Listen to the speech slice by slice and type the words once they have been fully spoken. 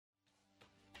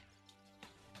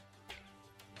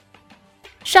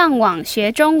上网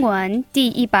学中文第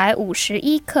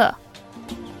151课。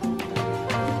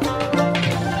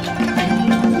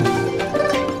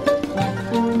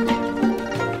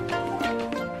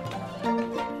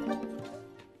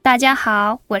大家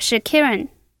好，我是 Karen。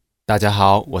大家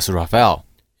好，我是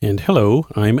Raphael。And hello,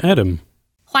 I'm Adam。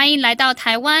欢迎来到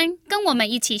台湾，跟我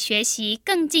们一起学习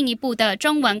更进一步的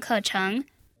中文课程。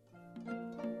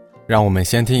让我们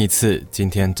先听一次今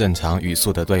天正常语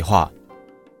速的对话。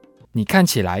你看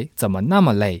起来怎么那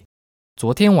么累？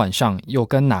昨天晚上又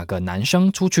跟哪个男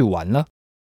生出去玩了？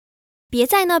别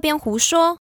在那边胡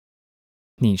说。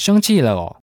你生气了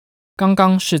哦？刚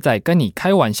刚是在跟你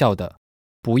开玩笑的，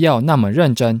不要那么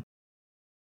认真。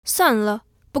算了，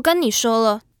不跟你说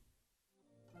了。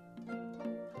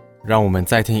让我们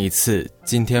再听一次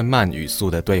今天慢语速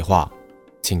的对话，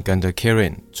请跟着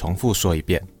Karen 重复说一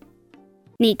遍。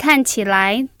你看起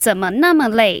来怎么那么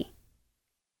累？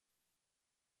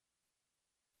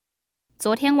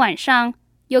昨天晚上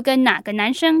又跟哪个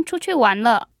男生出去玩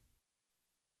了？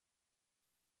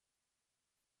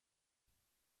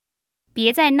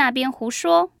别在那边胡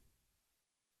说。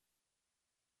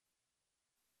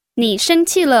你生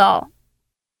气了哦？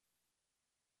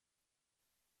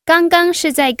刚刚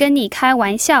是在跟你开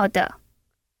玩笑的，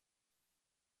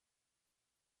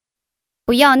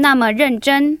不要那么认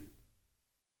真。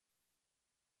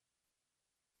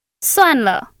算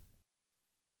了，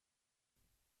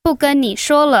不跟你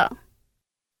说了。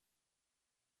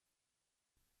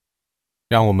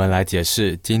让我们来解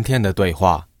释今天的对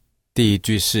话。第一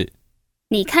句是：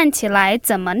你看起来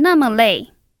怎么那么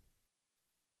累？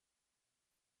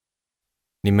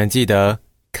你们记得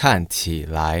看起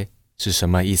来是什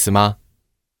么意思吗？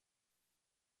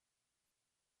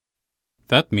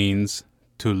 That means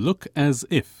to look as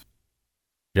if.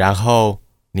 然后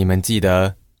你们记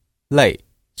得累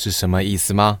是什么意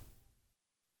思吗？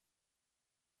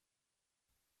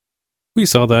 We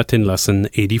saw that in lesson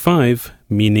 85,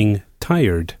 meaning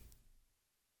tired.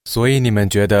 所以你们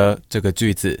觉得这个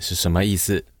句子是什么意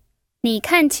思？你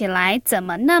看起来怎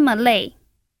么那么累？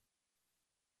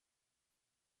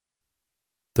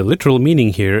 The literal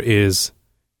meaning here is,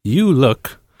 you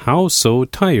look how so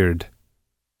tired.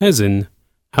 As in,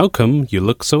 how come you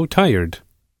look so tired?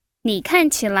 你看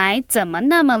起来怎么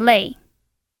那么累？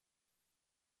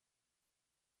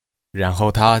然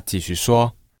后他继续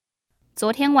说，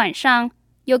昨天晚上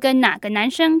又跟哪个男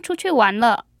生出去玩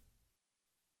了？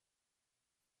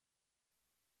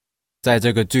在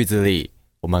这个句子里，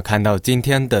我们看到今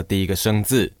天的第一个生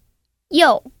字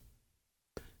又。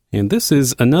And this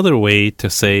is another way to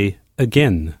say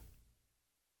again.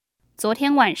 昨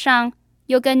天晚上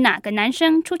又跟哪个男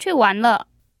生出去玩了？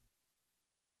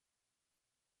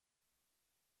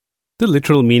 The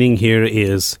literal meaning here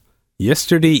is,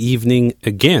 yesterday evening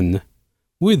again,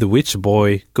 with which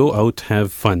boy go out have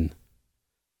fun.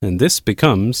 And this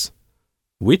becomes,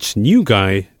 which new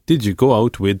guy did you go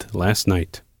out with last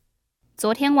night?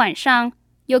 昨天晚上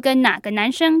又跟哪个男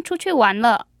生出去玩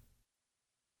了？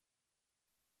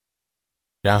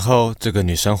然后这个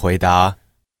女生回答，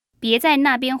别在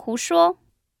那边胡说。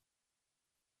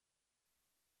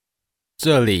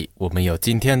这里我们有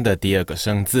今天的第二个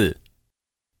生字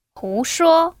胡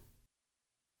说。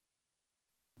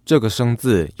这个生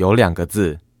字有两个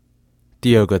字，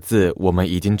第二个字我们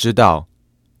已经知道，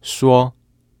说。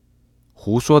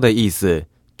胡说的意思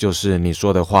就是你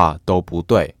说的话都不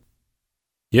对。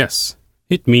Yes,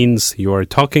 it means you are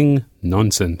talking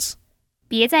nonsense.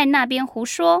 别在那边胡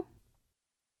说。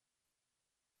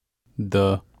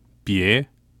The 别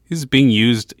is being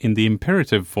used in the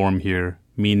imperative form here,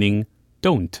 meaning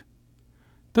don't.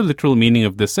 The literal meaning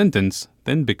of the sentence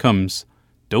then becomes,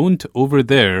 don't over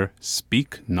there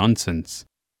speak nonsense.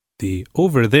 The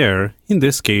over there, in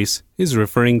this case, is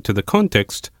referring to the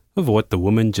context of what the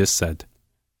woman just said.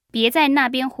 别在那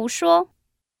边胡说。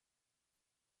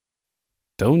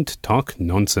Don't talk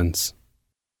nonsense.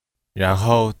 然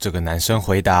后这个男生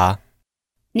回答，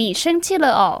你生气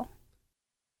了哦？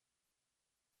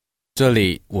这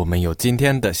里我们有今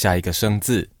天的下一个生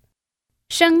字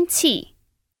生气。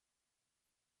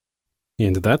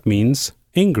And that means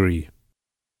angry.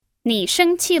 你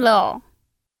生气了哦？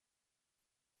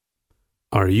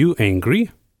 Are you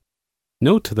angry?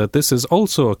 Note that this is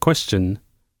also a question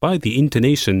by the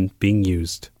intonation being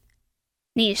used.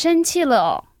 你生气了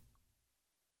哦？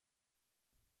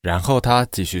然后他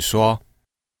继续说，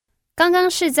刚刚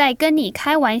是在跟你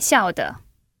开玩笑的。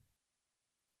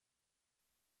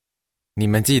你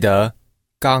们记得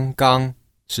刚刚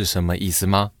是什么意思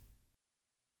吗？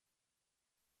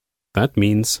 That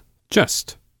means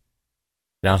just.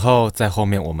 然后在后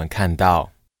面我们看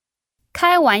到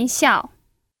开玩笑。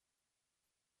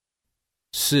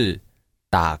是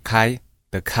打开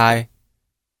的开，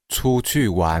出去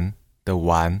玩的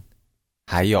玩，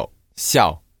还有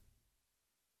笑。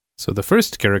So the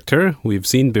first character we've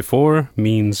seen before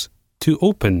means to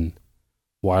open,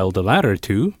 while the latter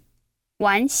two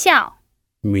玩笑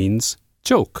means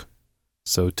joke.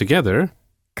 So together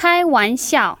开玩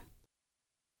笑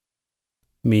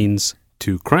means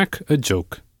to crack a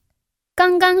joke.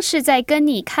 刚刚是在跟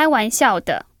你开玩笑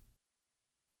的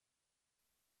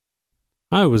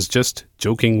I was just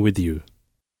joking with you.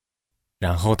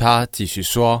 然后他继续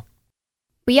说，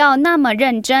不要那么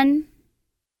认真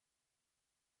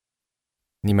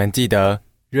你们记得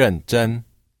认真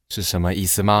是什么意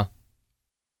思吗？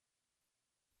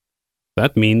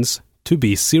 That means to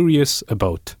be serious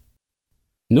about.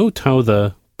 Note how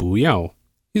the 不要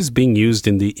is being used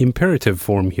in the imperative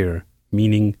form here,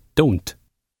 meaning don't.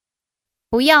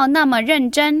 不要那么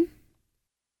认真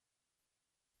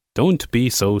Don't be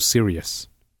so serious.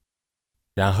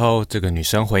 然后这个女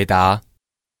生回答，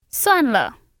算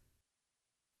了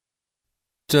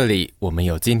这里我们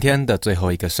有今天的最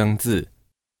后一个生字，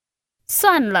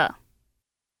算了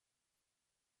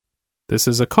This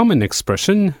is a common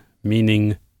expression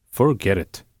meaning forget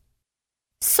it.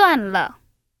 算了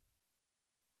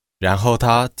然后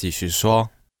他继续说，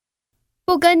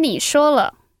不跟你说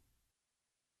了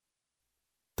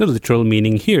The literal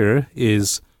meaning here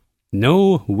is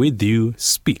no with you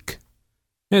speak,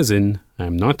 as in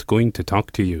I'm not going to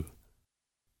talk to you.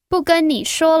 不跟你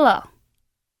说了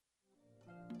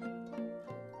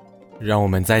让我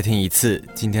们再听一次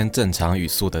今天正常语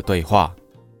速的对话。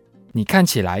你看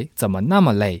起来怎么那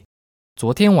么累？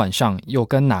昨天晚上又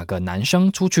跟哪个男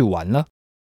生出去玩了？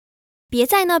别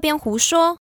在那边胡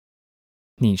说。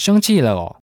你生气了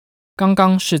哦？刚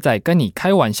刚是在跟你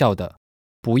开玩笑的，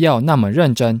不要那么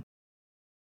认真。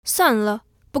算了，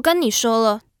不跟你说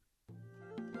了。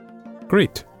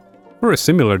 Great. For a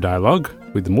similar dialogue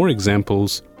with more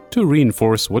examples to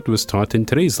reinforce what was taught in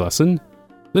today's lesson,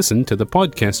 listen to the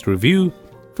podcast review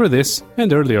for this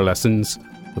and earlier lessons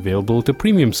available to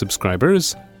premium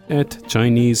subscribers at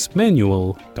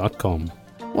ChineseManual.com.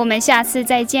 我们下次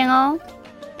再见哦。